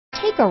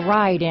Take a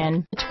ride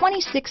in the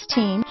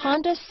 2016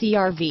 Honda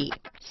CR-V.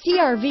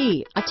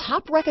 CR-V, a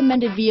top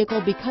recommended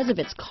vehicle because of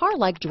its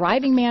car-like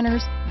driving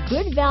manners,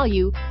 good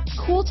value,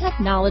 cool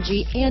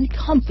technology, and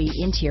comfy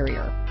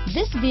interior.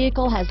 This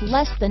vehicle has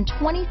less than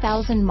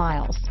 20,000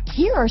 miles.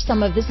 Here are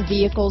some of this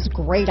vehicle's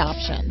great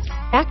options: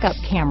 backup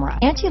camera,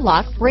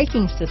 anti-lock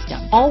braking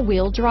system,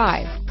 all-wheel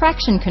drive,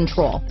 traction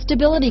control,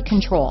 stability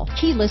control,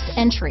 keyless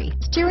entry,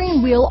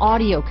 steering wheel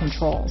audio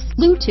controls,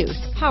 Bluetooth,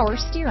 power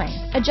steering,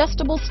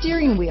 adjustable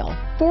steering wheel,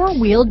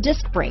 four-wheel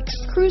disc brakes,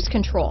 cruise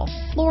control,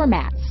 floor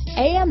mats,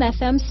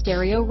 AM/FM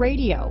stereo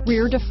radio,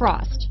 rear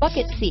defrost,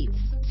 bucket seats,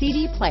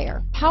 CD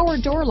player, power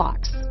door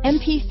locks,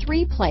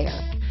 MP3 player.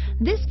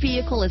 This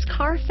vehicle is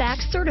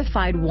Carfax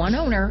certified one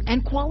owner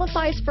and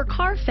qualifies for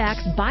Carfax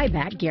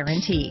buyback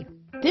guarantee.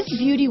 This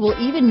beauty will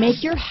even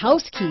make your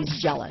house keys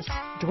jealous.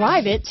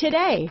 Drive it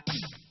today.